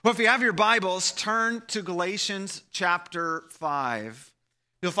Well, if you have your Bibles, turn to Galatians chapter 5.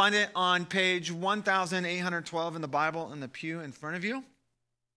 You'll find it on page 1812 in the Bible in the pew in front of you.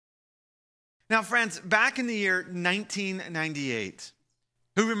 Now, friends, back in the year 1998,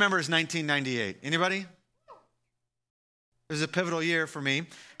 who remembers 1998? Anybody? It was a pivotal year for me.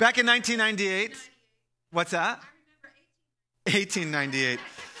 Back in 1998, what's that? 1898.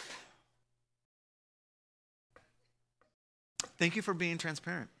 Thank you for being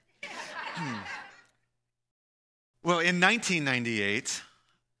transparent. Well, in 1998,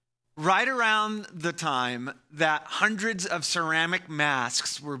 right around the time that hundreds of ceramic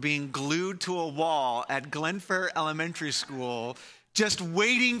masks were being glued to a wall at Glenfair Elementary School, just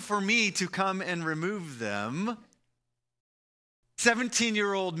waiting for me to come and remove them,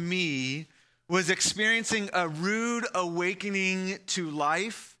 17-year-old me was experiencing a rude awakening to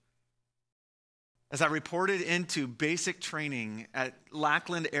life as I reported into basic training at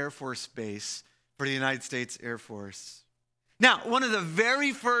Lackland Air Force Base for the United States Air Force. Now, one of the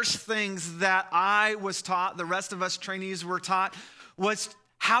very first things that I was taught, the rest of us trainees were taught, was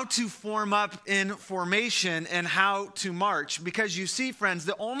how to form up in formation and how to march. Because you see, friends,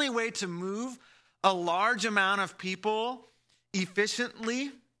 the only way to move a large amount of people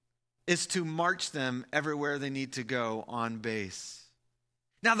efficiently is to march them everywhere they need to go on base.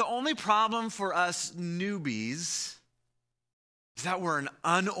 Now, the only problem for us newbies is that we're an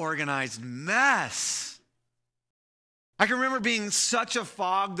unorganized mess. I can remember being such a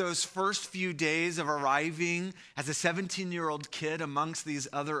fog those first few days of arriving as a 17-year-old kid amongst these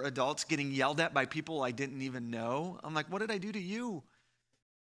other adults, getting yelled at by people I didn't even know. I'm like, what did I do to you?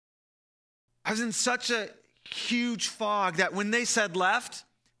 I was in such a huge fog that when they said left,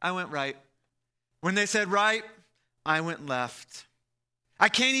 I went right. When they said right, I went left. I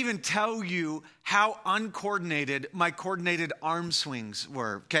can't even tell you how uncoordinated my coordinated arm swings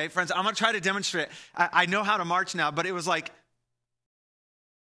were. Okay, friends, I'm going to try to demonstrate. I know how to march now, but it was like,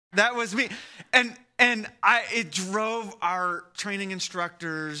 that was me. And it drove our training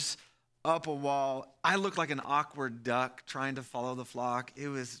instructors up a wall. I looked like an awkward duck trying to follow the flock. It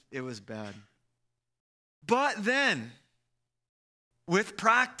was bad. But then, with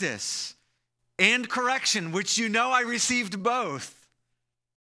practice and correction, which you know I received both,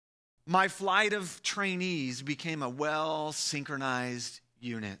 my flight of trainees became a well-synchronized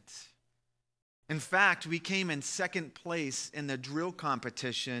unit. In fact, we came in second place in the drill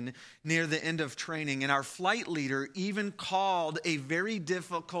competition near the end of training, and our flight leader even called a very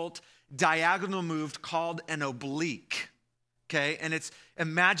difficult diagonal move called an oblique. Okay, and it's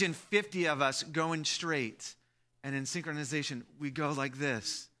imagine 50 of us going straight, and in synchronization, we go like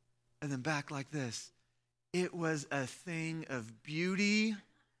this, and then back like this. It was a thing of beauty.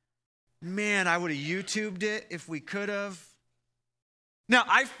 Man, I would have YouTubed it if we could have. Now,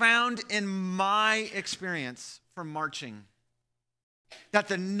 I found in my experience from marching that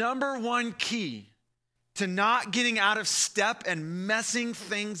the number one key to not getting out of step and messing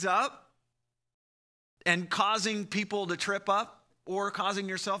things up and causing people to trip up or causing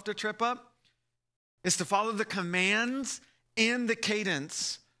yourself to trip up is to follow the commands and the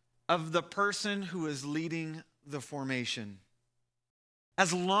cadence of the person who is leading the formation.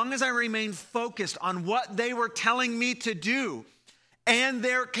 As long as I remained focused on what they were telling me to do and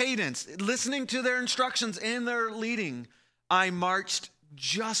their cadence, listening to their instructions and their leading, I marched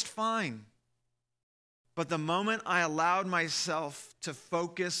just fine. But the moment I allowed myself to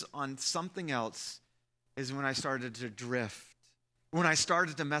focus on something else is when I started to drift, when I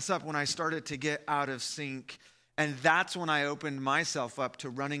started to mess up, when I started to get out of sync. And that's when I opened myself up to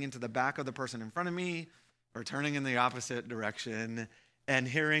running into the back of the person in front of me or turning in the opposite direction and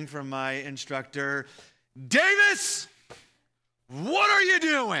hearing from my instructor, Davis, what are you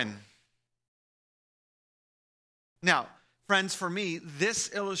doing? Now, friends, for me,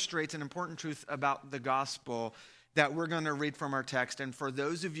 this illustrates an important truth about the gospel that we're going to read from our text. And for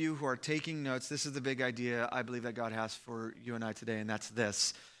those of you who are taking notes, this is the big idea I believe that God has for you and I today, and that's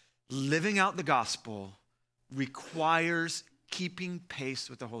this. Living out the gospel requires keeping pace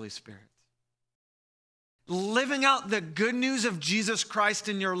with the Holy Spirit. Living out the good news of Jesus Christ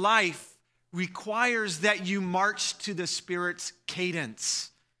in your life requires that you march to the Spirit's cadence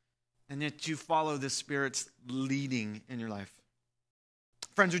and that you follow the Spirit's leading in your life.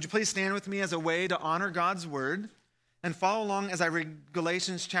 Friends, would you please stand with me as a way to honor God's word and follow along as I read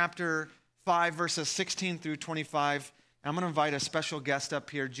Galatians chapter 5, verses 16 through 25. I'm going to invite a special guest up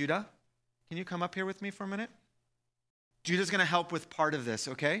here. Judah, can you come up here with me for a minute? Judah's going to help with part of this,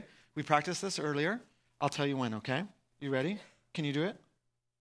 okay? We practiced this earlier. I'll tell you when, okay? You ready? Can you do it?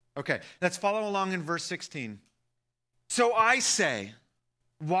 Okay, let's follow along in verse 16. So I say,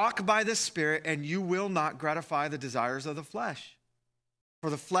 Walk by the Spirit, and you will not gratify the desires of the flesh. For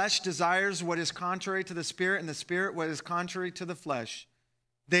the flesh desires what is contrary to the Spirit, and the Spirit what is contrary to the flesh.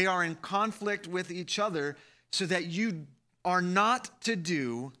 They are in conflict with each other, so that you are not to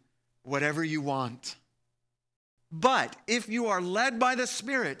do whatever you want. But if you are led by the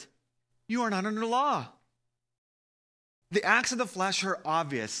Spirit, you are not under law. The acts of the flesh are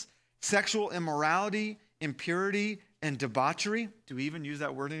obvious: sexual immorality, impurity, and debauchery. Do we even use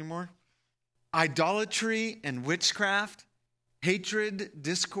that word anymore? Idolatry and witchcraft, hatred,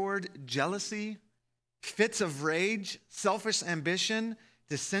 discord, jealousy, fits of rage, selfish ambition,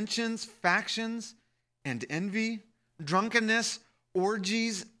 dissensions, factions, and envy, drunkenness,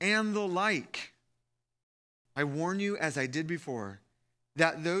 orgies, and the like. I warn you, as I did before,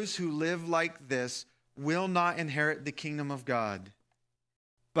 that those who live like this will not inherit the kingdom of God.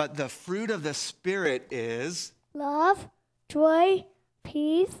 But the fruit of the Spirit is love, joy,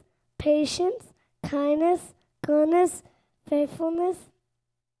 peace, patience, kindness, goodness, faithfulness,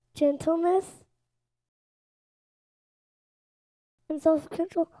 gentleness, and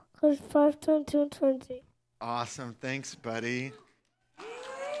self-control. Colossians 5:22 and 20. awesome. Thanks, buddy.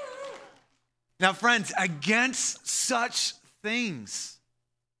 Now, friends, against such things,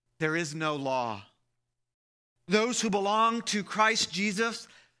 there is no law. Those who belong to Christ Jesus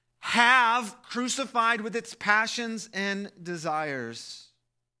have crucified with its passions and desires.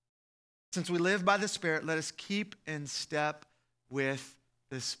 Since we live by the Spirit, let us keep in step with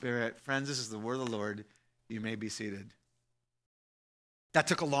the Spirit. Friends, this is the word of the Lord. You may be seated. That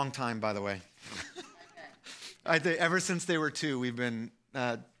took a long time, by the way. I think ever since they were 2, we've been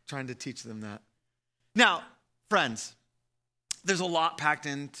trying to teach them that. Now, friends, there's a lot packed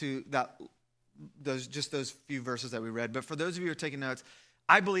into those few verses that we read. But for those of you who are taking notes,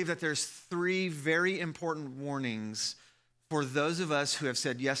 I believe that there's 3 very important warnings for those of us who have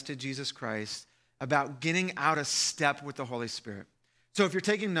said yes to Jesus Christ about getting out of step with the Holy Spirit. So if you're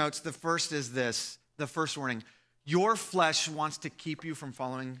taking notes, the first is this, the first warning: your flesh wants to keep you from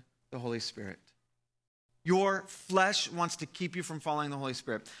following the Holy Spirit. Your flesh wants to keep you from following the Holy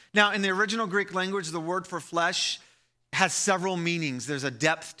Spirit. Now, in the original Greek language, the word for flesh has several meanings. There's a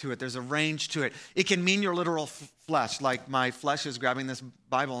depth to it. There's a range to it. It can mean your literal flesh, like my flesh is grabbing this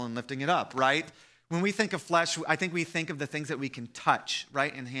Bible and lifting it up, right? When we think of flesh, I think we think of the things that we can touch,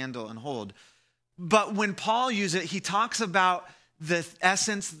 right, and handle and hold. But when Paul uses it, he talks about the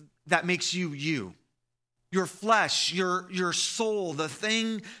essence that makes you you. Your flesh, your soul, the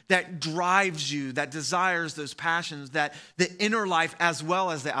thing that drives you, that desires those passions, that the inner life as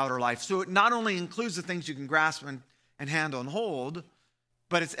well as the outer life. So it not only includes the things you can grasp and handle and hold,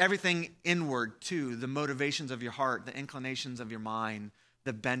 but it's everything inward too, the motivations of your heart, the inclinations of your mind,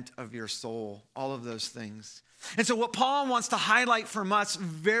 the bent of your soul, all of those things. And so what Paul wants to highlight from us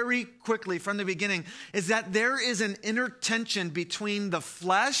very quickly from the beginning is that there is an inner tension between the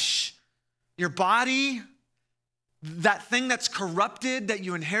flesh, your body, that thing that's corrupted that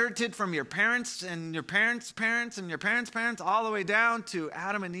you inherited from your parents and your parents' parents and your parents' parents all the way down to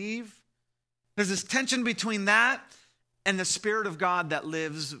Adam and Eve. There's this tension between that and the Spirit of God that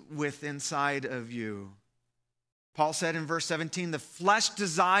lives within inside of you. Paul said in verse 17, the flesh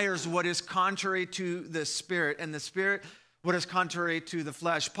desires what is contrary to the Spirit, and the Spirit what is contrary to the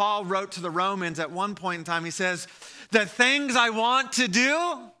flesh. Paul wrote to the Romans at one point in time, he says, the things I want to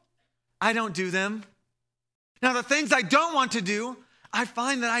do, I don't do them. Now, the things I don't want to do, I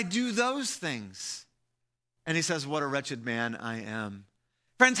find that I do those things. And he says, what a wretched man I am.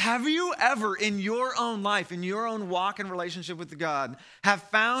 Friends, have you ever in your own life, in your own walk and relationship with God, have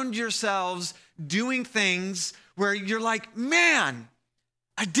found yourselves doing things where you're like, man,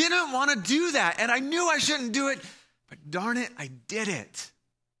 I didn't want to do that, and I knew I shouldn't do it, but darn it, I did it.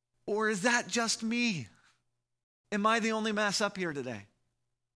 Or is that just me? Am I the only mess up here today?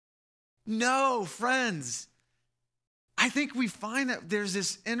 No, friends. I think we find that there's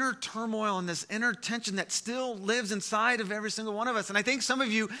this inner turmoil and this inner tension that still lives inside of every single one of us. And I think some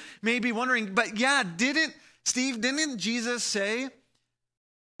of you may be wondering, but yeah, didn't Jesus say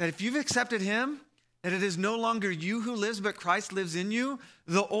that if you've accepted him, that it is no longer you who lives, but Christ lives in you?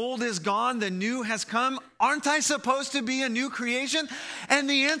 The old is gone, the new has come. Aren't I supposed to be a new creation? And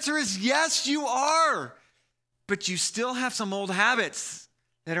the answer is yes, you are. But you still have some old habits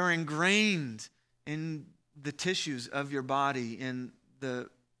that are ingrained in the tissues of your body, in the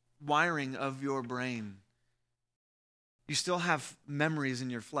wiring of your brain. You still have memories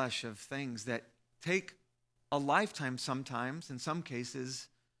in your flesh of things that take a lifetime sometimes, in some cases,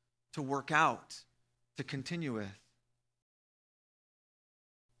 to work out, to continue with.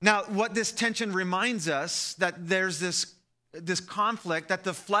 Now, what this tension reminds us, that there's this this conflict that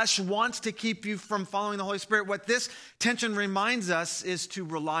the flesh wants to keep you from following the Holy Spirit, what this tension reminds us is to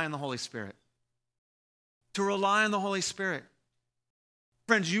rely on the Holy Spirit. To rely on the Holy Spirit.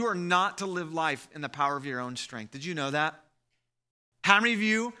 Friends, you are not to live life in the power of your own strength. Did you know that? How many of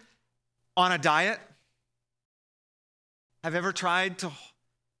you on a diet have ever tried to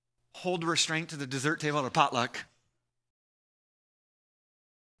hold restraint to the dessert table at a potluck?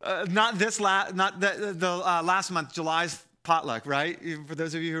 Not the last month, July's potluck, right? For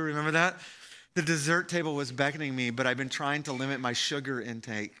those of you who remember that, the dessert table was beckoning me, but I've been trying to limit my sugar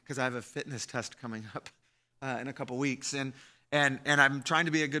intake because I have a fitness test coming up in a couple weeks, and I'm trying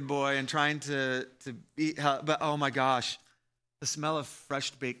to be a good boy and trying to eat, but oh my gosh, the smell of fresh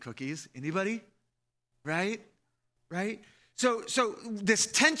baked cookies. Anybody? Right? So this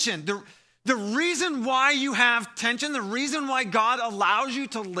tension, the reason why you have tension, the reason why God allows you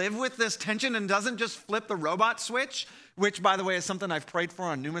to live with this tension and doesn't just flip the robot switch, which, by the way, is something I've prayed for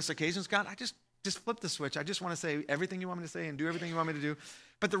on numerous occasions. God, I just flip the switch. I just want to say everything you want me to say and do everything you want me to do.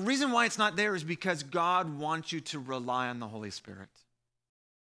 But the reason why it's not there is because God wants you to rely on the Holy Spirit.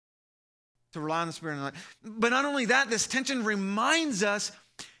 To rely on the Spirit. But not only that, this tension reminds us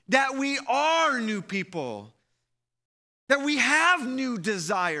that we are new people. That we have new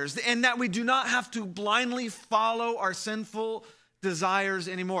desires and that we do not have to blindly follow our sinful desires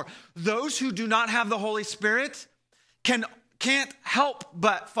anymore. Those who do not have the Holy Spirit can't help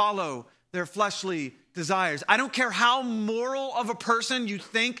but follow their fleshly desires. I don't care how moral of a person you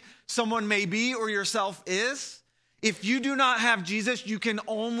think someone may be or yourself is. If you do not have Jesus, you can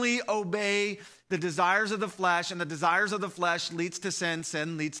only obey the desires of the flesh, and the desires of the flesh leads to sin.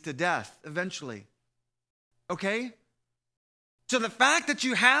 Sin leads to death eventually. Okay? So the fact that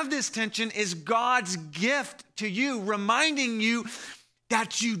you have this tension is God's gift to you, reminding you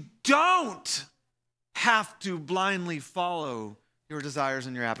that you don't have to blindly follow your desires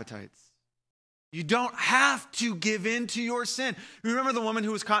and your appetites. You don't have to give in to your sin. Remember the woman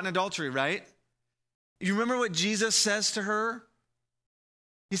who was caught in adultery, right? You remember what Jesus says to her?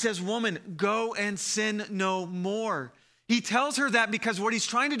 He says, "Woman, go and sin no more." He tells her that because what he's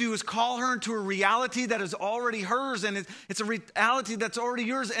trying to do is call her into a reality that is already hers, and it's a reality that's already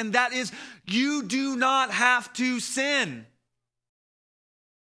yours, and that is you do not have to sin.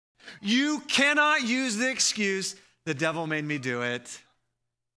 You cannot use the excuse, "The devil made me do it."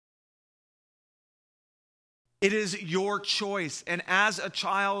 It is your choice. And as a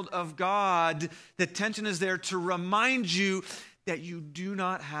child of God, the tension is there to remind you that you do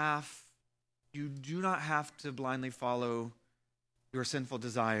not have to blindly follow your sinful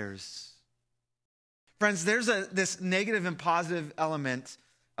desires. Friends, there's this negative and positive element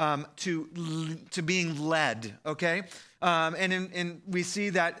to being led, okay? And we see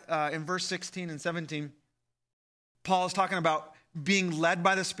that in verse 16 and 17, Paul is talking about being led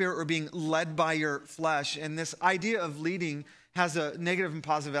by the Spirit or being led by your flesh. And this idea of leading has a negative and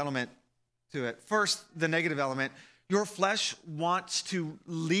positive element to it. First, the negative element, your flesh wants to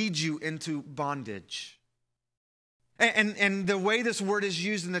lead you into bondage. And the way this word is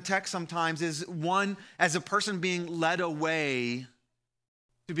used in the text sometimes is one as a person being led away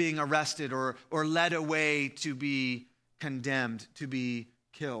to being arrested or led away to be condemned, to be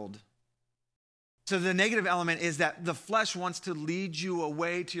killed. So the negative element is that the flesh wants to lead you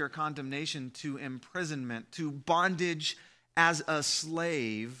away to your condemnation, to imprisonment, to bondage as a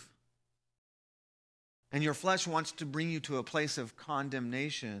slave. And your flesh wants to bring you to a place of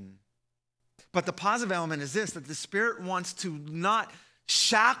condemnation. But the positive element is this, that the Spirit wants to not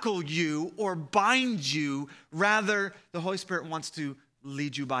shackle you or bind you. Rather, the Holy Spirit wants to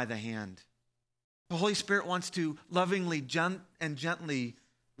lead you by the hand. The Holy Spirit wants to lovingly and gently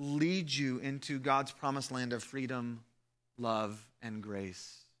lead you into God's promised land of freedom, love, and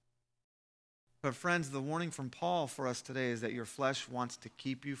grace. But friends, the warning from Paul for us today is that your flesh wants to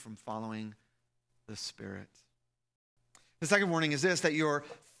keep you from following the Spirit. The second warning is this, that your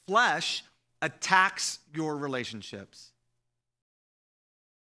flesh attacks your relationships.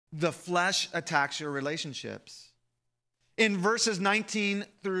 The flesh attacks your relationships. In verses 19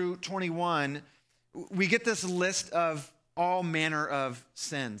 through 21, we get this list of all manner of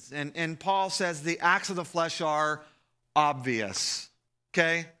sins. And Paul says the acts of the flesh are obvious,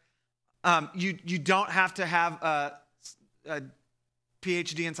 okay? You don't have to have a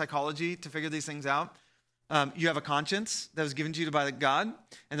PhD in psychology to figure these things out. You have a conscience that was given to you by God,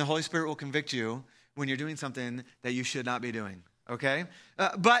 and the Holy Spirit will convict you when you're doing something that you should not be doing, okay?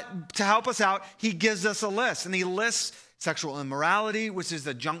 But to help us out, he gives us a list, and he lists sexual immorality, which is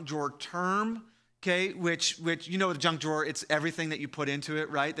a junk drawer term okay, which you know, the junk drawer, it's everything that you put into it,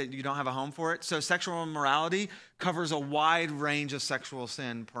 right, that you don't have a home for it. So sexual immorality covers a wide range of sexual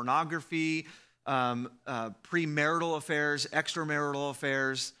sin: pornography, premarital affairs, extramarital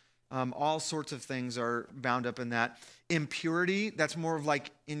affairs, all sorts of things are bound up in that. Impurity, that's more of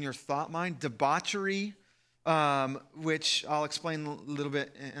like in your thought mind. Debauchery, which I'll explain a little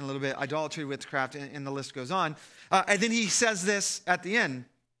bit in a little bit. Idolatry, witchcraft, and the list goes on. And then he says this at the end.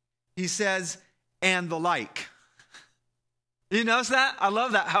 He says, and the like. You notice that? I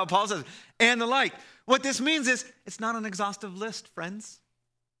love that, how Paul says, and the like. What this means is it's not an exhaustive list, friends.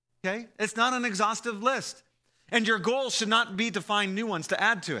 Okay? It's not an exhaustive list. And your goal should not be to find new ones to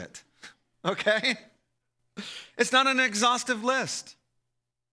add to it. Okay? It's not an exhaustive list.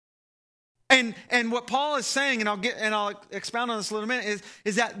 And what Paul is saying, and I'll expound on this a little bit,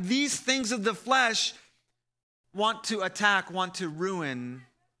 is that these things of the flesh want to attack, want to ruin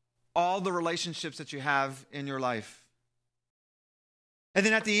all the relationships that you have in your life. And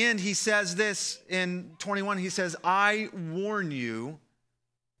then at the end, he says this in 21, he says, I warn you,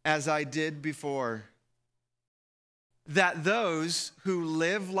 as I did before, that those who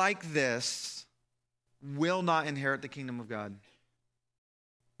live like this will not inherit the kingdom of God.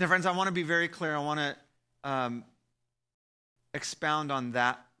 Now, friends, I want to be very clear. I want to expound on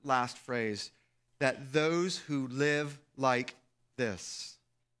that last phrase, that those who live like this.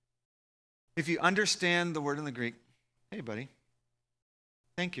 If you understand the word in the Greek, hey, buddy,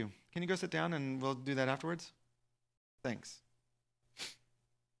 thank you. Can you go sit down and we'll do that afterwards? Thanks.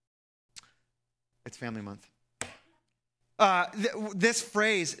 It's family month. This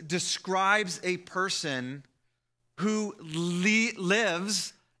phrase describes a person who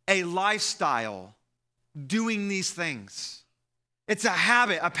lives a lifestyle doing these things. It's a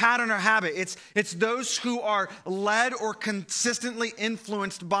habit, a pattern or habit. It's those who are led or consistently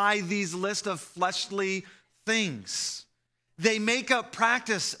influenced by these list of fleshly things. They make up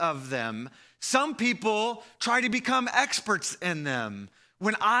practice of them. Some people try to become experts in them.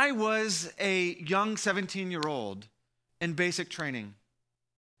 When I was a young 17-year-old in basic training,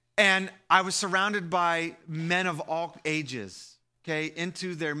 and I was surrounded by men of all ages, okay,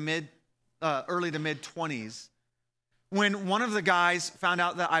 into their early to mid 20s. When one of the guys found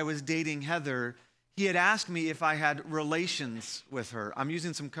out that I was dating Heather, he had asked me if I had relations with her. I'm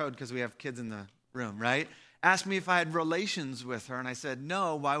using some code because we have kids in the room, right? Asked me if I had relations with her, and I said,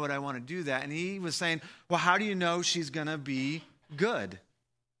 no, why would I want to do that? And he was saying, well, how do you know she's going to be good?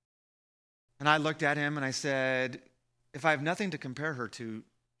 And I looked at him and I said, if I have nothing to compare her to,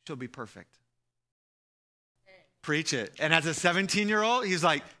 she'll be perfect. Preach it. And as a 17-year-old, he's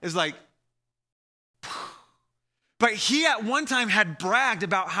like, but he at one time had bragged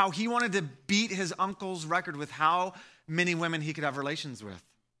about how he wanted to beat his uncle's record with how many women he could have relations with.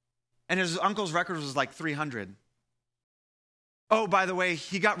 And his uncle's record was like 300. Oh, by the way,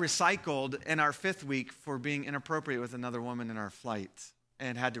 he got recycled in our 5th week for being inappropriate with another woman in our flight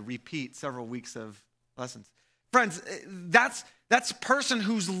and had to repeat several weeks of lessons. Friends, that's a person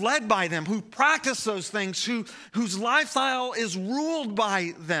who's led by them, who practice those things, whose lifestyle is ruled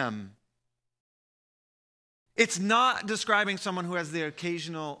by them. It's not describing someone who has the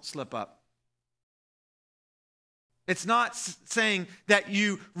occasional slip up. It's not saying that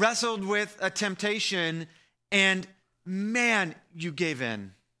you wrestled with a temptation and, man, you gave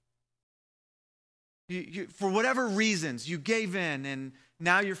in. You, for whatever reasons, you gave in and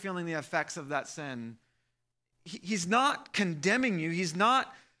now you're feeling the effects of that sin. He's not condemning you. He's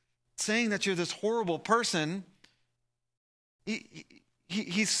not saying that you're this horrible person.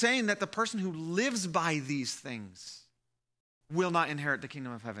 He's saying that the person who lives by these things will not inherit the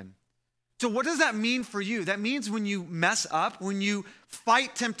kingdom of heaven. So what does that mean for you? That means when you mess up, when you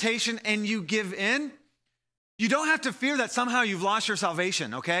fight temptation and you give in, you don't have to fear that somehow you've lost your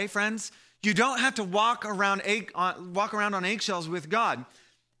salvation, okay, friends? You don't have to walk around on eggshells with God.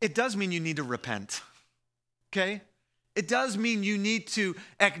 It does mean you need to repent, okay? It does mean you need to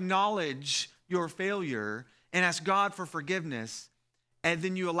acknowledge your failure and ask God for forgiveness. And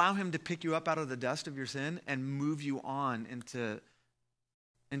then you allow him to pick you up out of the dust of your sin and move you on into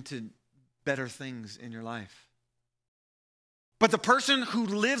better things in your life. But the person who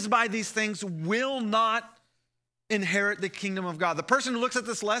lives by these things will not inherit the kingdom of God. The person who looks at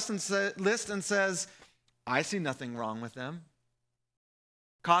this list and says, I see nothing wrong with them.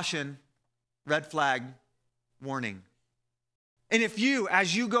 Caution, red flag, warning. And if you,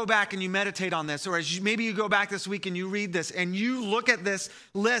 as you go back and you meditate on this, or maybe you go back this week and you read this and you look at this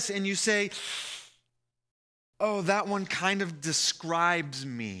list and you say, oh, that one kind of describes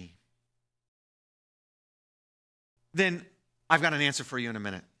me, then I've got an answer for you in a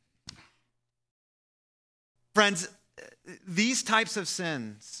minute. Friends, these types of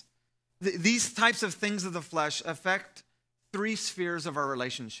sins, these types of things of the flesh affect three spheres of our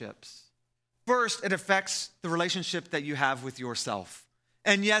relationships. First, it affects the relationship that you have with yourself.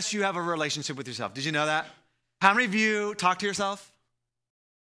 And yes, you have a relationship with yourself. Did you know that? How many of you talk to yourself?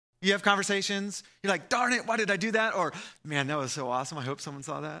 You have conversations. You're like, darn it, why did I do that? Or, man, that was so awesome. I hope someone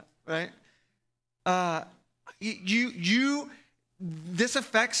saw that, right? This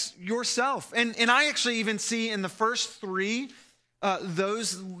affects yourself. And I actually even see in the first three,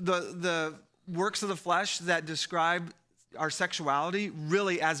 the works of the flesh that describe our sexuality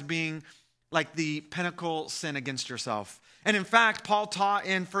really as being like the pinnacle sin against yourself. And in fact, Paul taught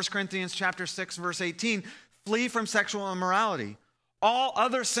in 1 Corinthians chapter 6, verse 18, flee from sexual immorality. All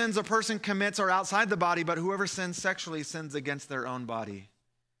other sins a person commits are outside the body, but whoever sins sexually sins against their own body.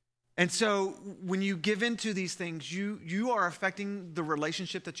 And so when you give into these things, you are affecting the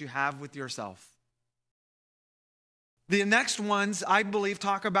relationship that you have with yourself. The next ones, I believe,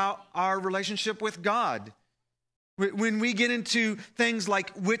 talk about our relationship with God. When we get into things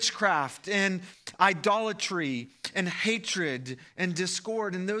like witchcraft and idolatry and hatred and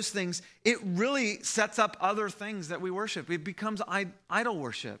discord and those things, it really sets up other things that we worship. It becomes idol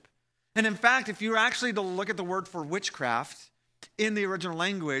worship. And in fact, if you were actually to look at the word for witchcraft in the original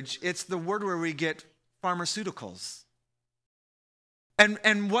language, it's the word where we get pharmaceuticals.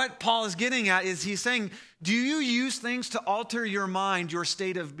 And what Paul is getting at is he's saying, do you use things to alter your mind, your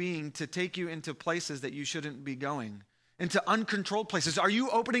state of being, to take you into places that you shouldn't be going, into uncontrolled places? Are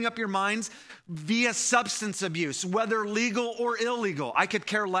you opening up your minds via substance abuse, whether legal or illegal? I could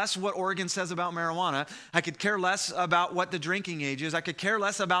care less what Oregon says about marijuana. I could care less about what the drinking age is. I could care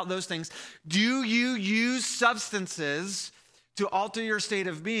less about those things. Do you use substances to alter your state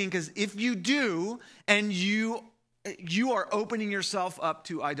of being? Because if you do, and you are opening yourself up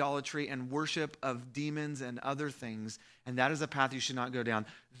to idolatry and worship of demons and other things, and that is a path you should not go down.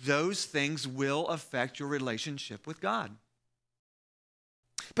 Those things will affect your relationship with God.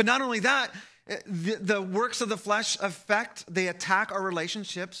 But not only that, the works of the flesh they attack our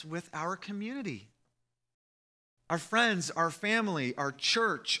relationships with our community. Our friends, our family, our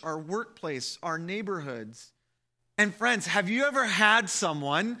church, our workplace, our neighborhoods. And friends, have you ever had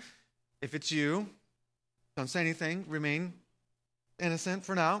someone, if it's you, don't say anything, remain innocent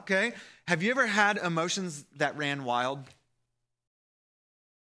for now, okay? Have you ever had emotions that ran wild?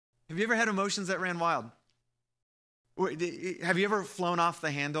 Have you ever had emotions that ran wild? Have you ever flown off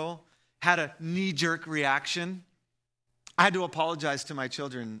the handle, had a knee-jerk reaction? I had to apologize to my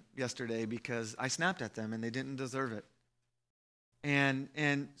children yesterday because I snapped at them and they didn't deserve it. And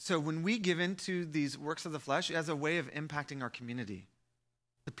so when we give into these works of the flesh, it has a way of impacting our community.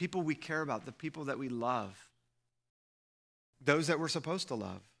 The people we care about, the people that we love, those that we're supposed to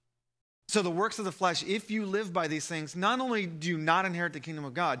love. So the works of the flesh, if you live by these things, not only do you not inherit the kingdom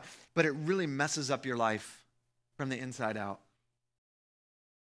of God, but it really messes up your life from the inside out.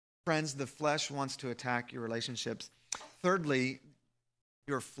 Friends, the flesh wants to attack your relationships. Thirdly,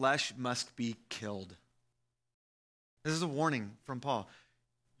 your flesh must be killed. This is a warning from Paul.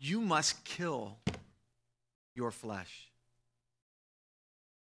 You must kill your flesh.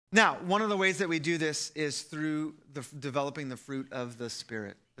 Now, one of the ways that we do this is through developing the fruit of the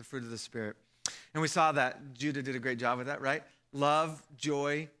Spirit, the fruit of the Spirit. And we saw that Judah did a great job with that, right? Love,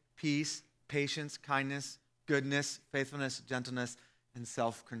 joy, peace, patience, kindness, goodness, faithfulness, gentleness, and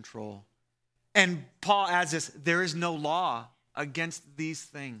self-control. And Paul adds this, there is no law against these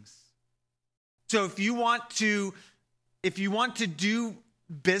things. So if you want to do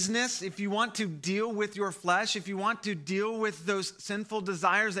business, if you want to deal with your flesh, if you want to deal with those sinful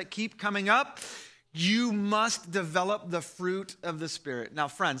desires that keep coming up, you must develop the fruit of the Spirit. Now,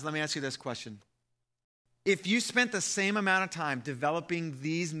 friends, let me ask you this question. If you spent the same amount of time developing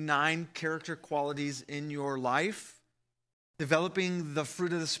these 9 character qualities in your life, developing the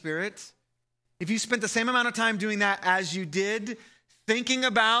fruit of the Spirit, if you spent the same amount of time doing that as you did thinking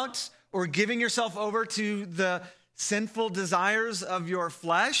about or giving yourself over to the sinful desires of your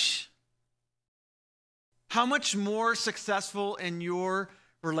flesh, how much more successful in your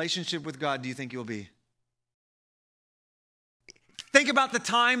relationship with God do you think you'll be? Think about the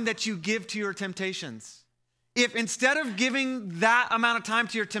time that you give to your temptations. If instead of giving that amount of time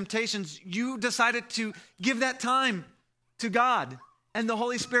to your temptations, you decided to give that time to God and the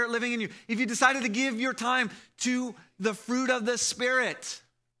Holy Spirit living in you, if you decided to give your time to the fruit of the Spirit,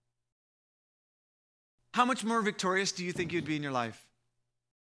 how much more victorious do you think you'd be in your life?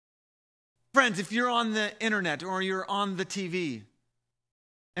 Friends, if you're on the internet or you're on the TV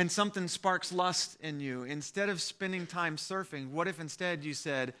and something sparks lust in you, instead of spending time surfing, what if instead you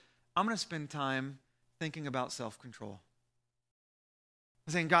said, I'm going to spend time thinking about self-control.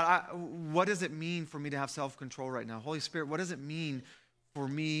 I'm saying, God, what does it mean for me to have self-control right now? Holy Spirit, what does it mean for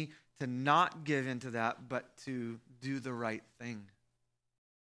me to not give into that, but to do the right thing?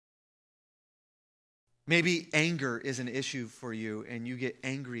 Maybe anger is an issue for you and you get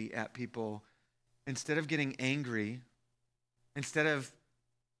angry at people. Instead of getting angry, instead of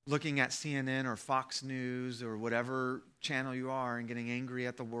looking at CNN or Fox News or whatever channel you are and getting angry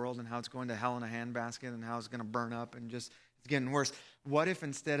at the world and how it's going to hell in a handbasket and how it's going to burn up and just it's getting worse, what if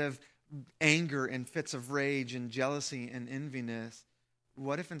instead of anger and fits of rage and jealousy and enviness,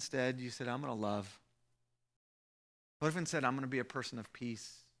 what if instead you said, I'm going to love? What if instead I'm going to be a person of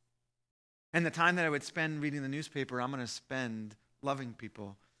peace? And the time that I would spend reading the newspaper, I'm going to spend loving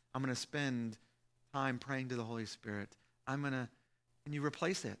people. I'm going to spend time praying to the Holy Spirit. And you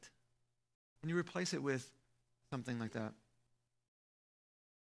replace it. And you replace it with something like that.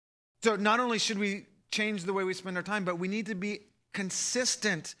 So not only should we change the way we spend our time, but we need to be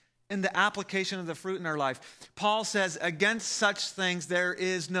consistent in the application of the fruit in our life. Paul says, against such things there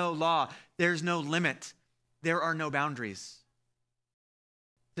is no law. There's no limit. There are no boundaries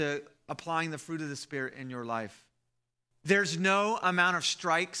to applying the fruit of the Spirit in your life. There's no amount of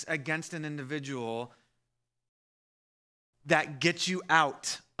strikes against an individual that gets you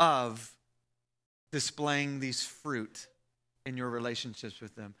out of displaying these fruit in your relationships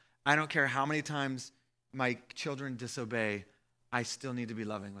with them. I don't care how many times my children disobey, I still need to be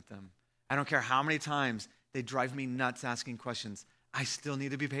loving with them. I don't care how many times they drive me nuts asking questions, I still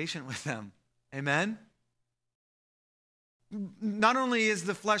need to be patient with them. Amen? Not only is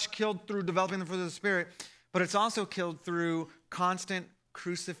the flesh killed through developing the fruit of the Spirit, but it's also killed through constant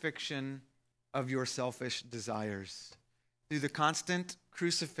crucifixion of your selfish desires. Through the constant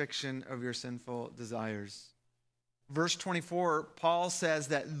crucifixion of your sinful desires. Verse 24, Paul says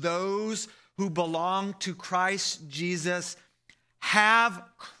that those who belong to Christ Jesus have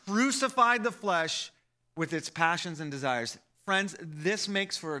crucified the flesh with its passions and desires. Friends, this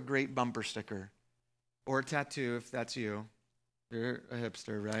makes for a great bumper sticker or a tattoo if that's you. You're a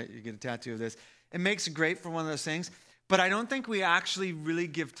hipster, right? You get a tattoo of this. It makes it great for one of those things, but I don't think we actually really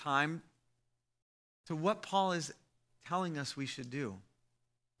give time to what Paul is telling us we should do.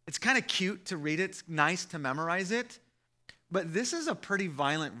 It's kind of cute to read it. It's nice to memorize it, but this is a pretty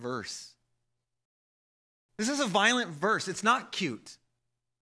violent verse. This is a violent verse. It's not cute.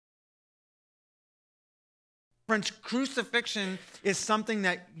 Friends, crucifixion is something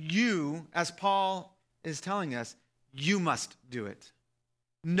that you, as Paul is telling us, you must do it.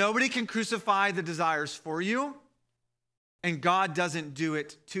 Nobody can crucify the desires for you, and God doesn't do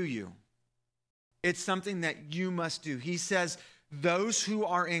it to you. It's something that you must do. He says, those who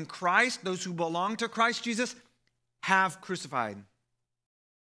are in Christ, those who belong to Christ Jesus, have crucified.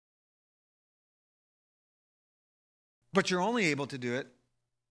 But you're only able to do it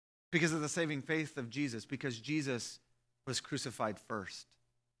because of the saving faith of Jesus, because Jesus was crucified first.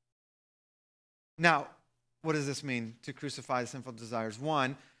 Now, what does this mean to crucify sinful desires?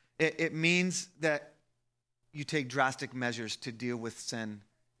 One, it means that you take drastic measures to deal with sin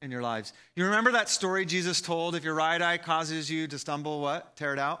in your lives. You remember that story Jesus told? If your right eye causes you to stumble, what?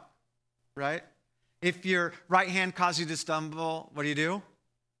 Tear it out, right? If your right hand causes you to stumble, what do?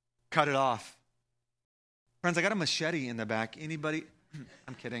 Cut it off. Friends, I got a machete in the back. Anybody?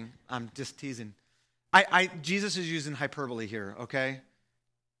 I'm kidding. I'm just teasing. Jesus is using hyperbole here, okay?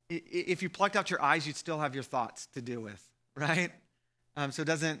 If you plucked out your eyes, you'd still have your thoughts to deal with, right? So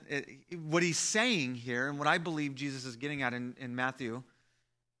what he's saying here, and what I believe Jesus is getting at in Matthew,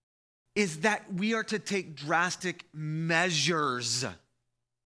 is that we are to take drastic measures.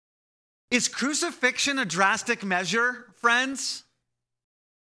 Is crucifixion a drastic measure, friends?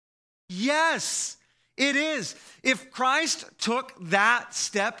 Yes, it is. If Christ took that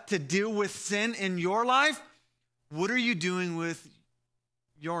step to deal with sin in your life, what are you doing with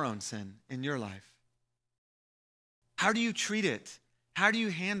your own sin in your life? How do you treat it? How do you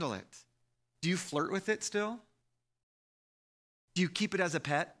handle it? Do you flirt with it still? Do you keep it as a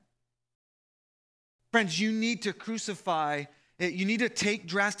pet? Friends, you need to crucify it. You need to take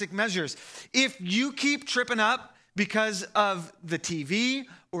drastic measures. If you keep tripping up because of the TV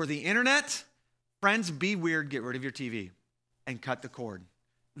or the internet, friends, be weird, get rid of your TV and cut the cord.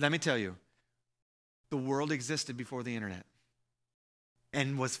 Let me tell you, the world existed before the internet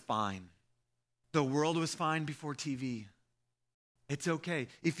and was fine. The world was fine before TV. It's okay.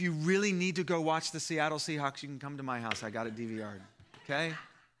 If you really need to go watch the Seattle Seahawks, you can come to my house. I got it DVR'd, okay?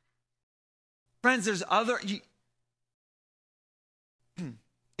 Friends, there's other...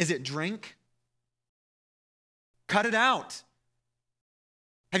 Is it drink? Cut it out.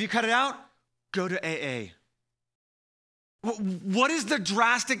 Have you cut it out? go to AA. What is the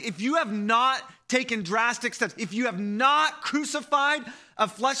drastic, if you have not taken drastic steps, if you have not crucified a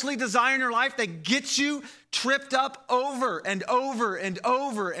fleshly desire in your life that gets you tripped up over and over and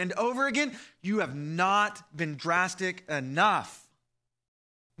over and over again, you have not been drastic enough.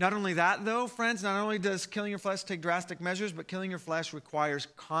 Not only that, though, friends, not only does killing your flesh take drastic measures, but killing your flesh requires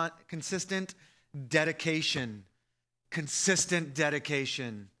consistent dedication. Consistent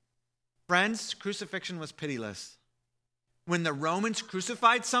dedication. Friends, crucifixion was pitiless. When the Romans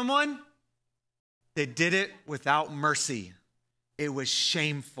crucified someone, they did it without mercy. It was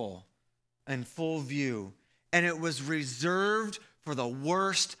shameful and full view. And it was reserved for the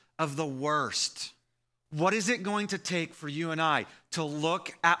worst of the worst. What is it going to take for you and I to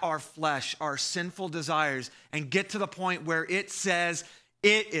look at our flesh, our sinful desires, and get to the point where it says,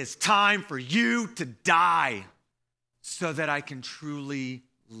 it is time for you to die so that I can truly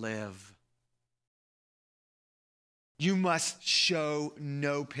live? You must show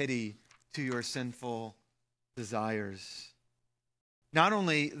no pity to your sinful desires. Not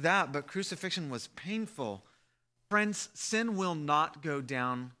only that, but crucifixion was painful. Friends, sin will not go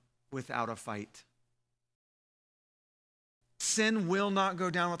down without a fight. Sin will not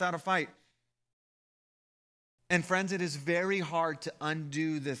go down without a fight. And friends, it is very hard to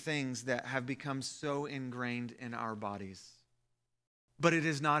undo the things that have become so ingrained in our bodies. But it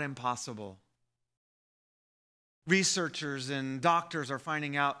is not impossible. Researchers and doctors are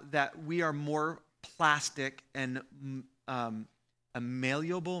finding out that we are more plastic and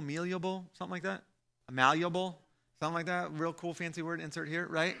malleable, something like that? Malleable, something like that? Real cool fancy word, insert here,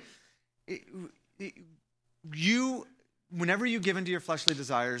 right? Whenever you give into your fleshly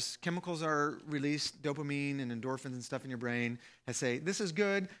desires, chemicals are released, dopamine and endorphins and stuff in your brain that say, this is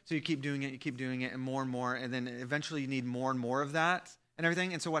good, so you keep doing it, and more, and then eventually you need more and more of that and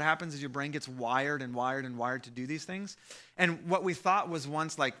everything. And so what happens is your brain gets wired to do these things. And what we thought was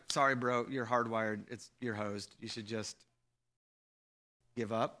once like, sorry, bro, you're hardwired, you're hosed, you should just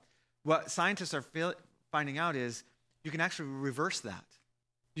give up. What scientists are finding out is you can actually reverse that.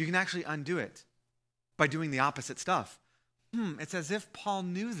 You can actually undo it by doing the opposite stuff. It's as if Paul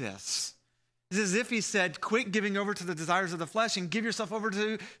knew this. It's as if he said, quit giving over to the desires of the flesh and give yourself over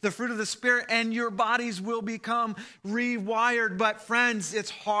to the fruit of the Spirit and your bodies will become rewired. But friends, it's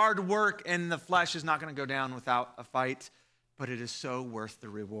hard work and the flesh is not going to go down without a fight, but it is so worth the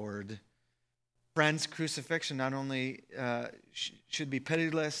reward. Friends, crucifixion not only should be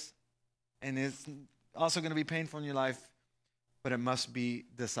pitiless and it's also going to be painful in your life, but it must be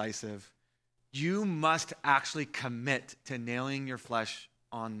decisive. You must actually commit to nailing your flesh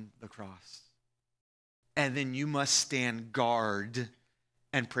on the cross. And then you must stand guard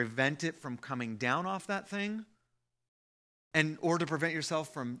and prevent it from coming down off that thing, or to prevent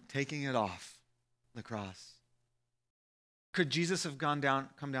yourself from taking it off the cross. Could Jesus have come down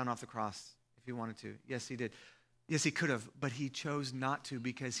off the cross if he wanted to? Yes, he did. Yes, he could have, but he chose not to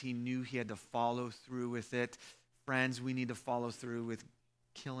because he knew he had to follow through with it. Friends, we need to follow through with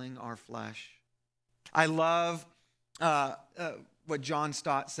killing our flesh. I love what John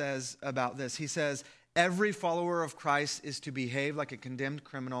Stott says about this. He says, every follower of Christ is to behave like a condemned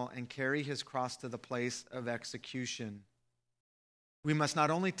criminal and carry his cross to the place of execution. We must not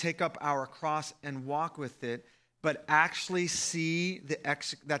only take up our cross and walk with it, but actually see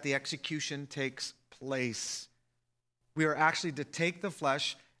that the execution takes place. We are actually to take the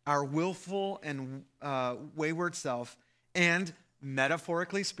flesh, our willful and wayward self, and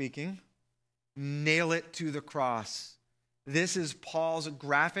metaphorically speaking, nail it to the cross. This is Paul's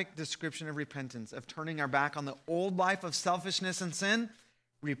graphic description of repentance, of turning our back on the old life of selfishness and sin,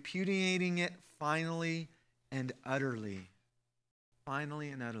 repudiating it finally and utterly. Finally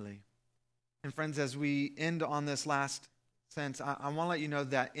and utterly. And friends, as we end on this last sentence, I want to let you know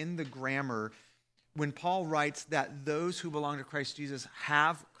that in the grammar, when Paul writes that those who belong to Christ Jesus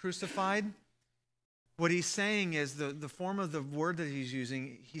have crucified, what he's saying is the form of the word that he's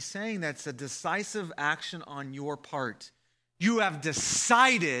using, he's saying that's a decisive action on your part. You have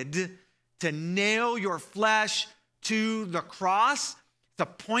decided to nail your flesh to the cross. It's a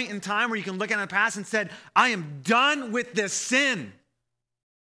point in time where you can look at the past and said, I am done with this sin.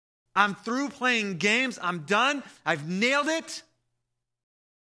 I'm through playing games. I'm done. I've nailed it.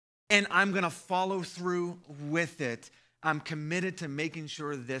 And I'm going to follow through with it. I'm committed to making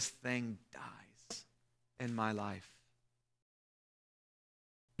sure this thing dies in my life.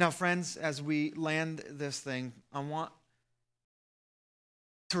 Now, friends, as we land this thing, I want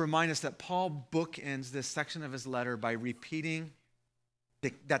to remind us that Paul bookends this section of his letter by repeating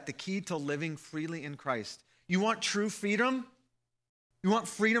that the key to living freely in Christ. You want true freedom? You want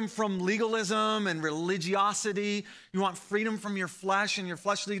freedom from legalism and religiosity. You want freedom from your flesh and your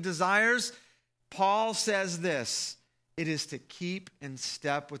fleshly desires. Paul says this, it is to keep in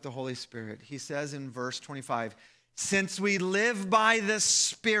step with the Holy Spirit. He says in verse 25, since we live by the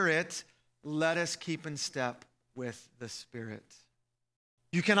Spirit, let us keep in step with the Spirit.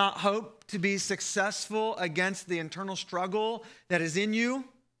 You cannot hope to be successful against the internal struggle that is in you,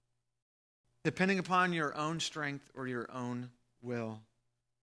 depending upon your own strength or your own will.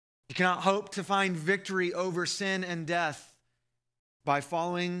 You cannot hope to find victory over sin and death by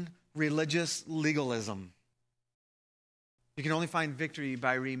following religious legalism. You can only find victory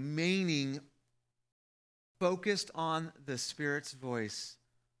by remaining focused on the Spirit's voice,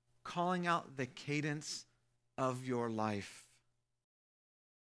 calling out the cadence of your life.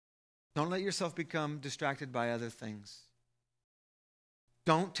 Don't let yourself become distracted by other things.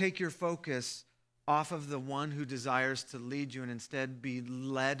 Don't take your focus off of the one who desires to lead you and instead be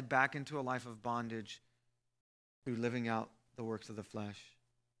led back into a life of bondage through living out the works of the flesh.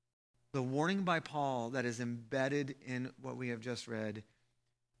 The warning by Paul that is embedded in what we have just read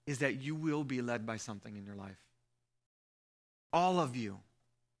is that you will be led by something in your life. All of you,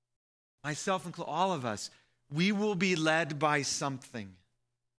 myself included, all of us, we will be led by something.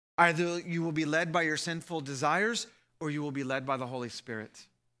 Either you will be led by your sinful desires or you will be led by the Holy Spirit.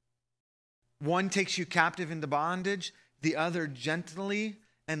 One takes you captive into bondage, the other gently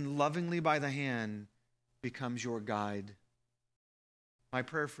and lovingly by the hand becomes your guide. My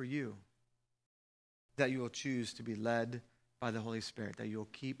prayer for you, that you will choose to be led by the Holy Spirit, that you will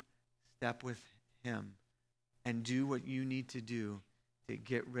keep step with Him and do what you need to do to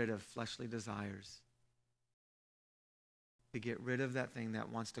get rid of fleshly desires, to get rid of that thing that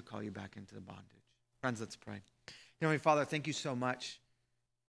wants to call you back into the bondage. Friends, let's pray. Heavenly Father, thank you so much.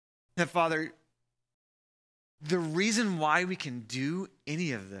 That, Father, the reason why we can do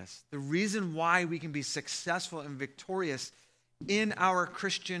any of this, the reason why we can be successful and victorious in our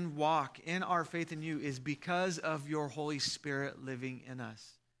Christian walk, in our faith in you, is because of your Holy Spirit living in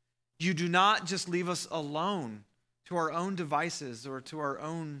us. You do not just leave us alone to our own devices or to our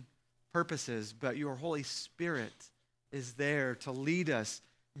own purposes, but your Holy Spirit is there to lead us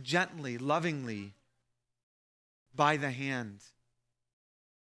gently, lovingly, by the hand.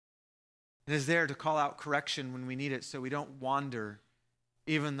 It is there to call out correction when we need it so we don't wander,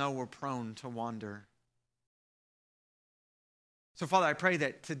 even though we're prone to wander. So, Father, I pray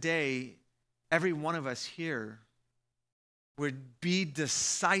that today, every one of us here would be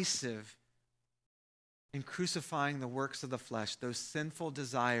decisive in crucifying the works of the flesh, those sinful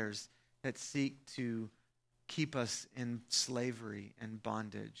desires that seek to keep us in slavery and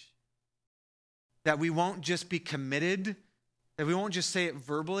bondage. That we won't just be committed, that we won't just say it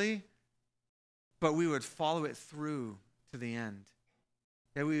verbally, but we would follow it through to the end.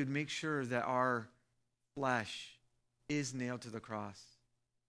 That we would make sure that our flesh is nailed to the cross.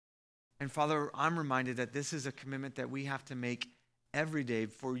 And Father, I'm reminded that this is a commitment that we have to make every day,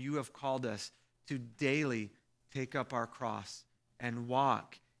 for you have called us to daily take up our cross and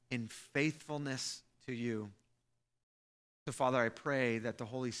walk in faithfulness to you. So Father, I pray that the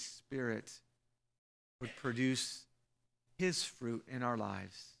Holy Spirit would produce his fruit in our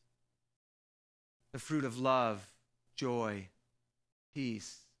lives. The fruit of love, joy,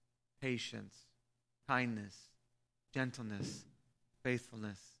 peace, patience, kindness, gentleness,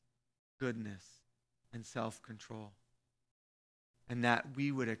 faithfulness, goodness, and self-control. And that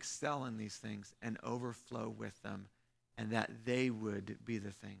we would excel in these things and overflow with them, and that they would be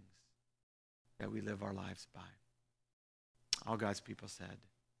the things that we live our lives by. All God's people said,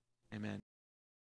 amen.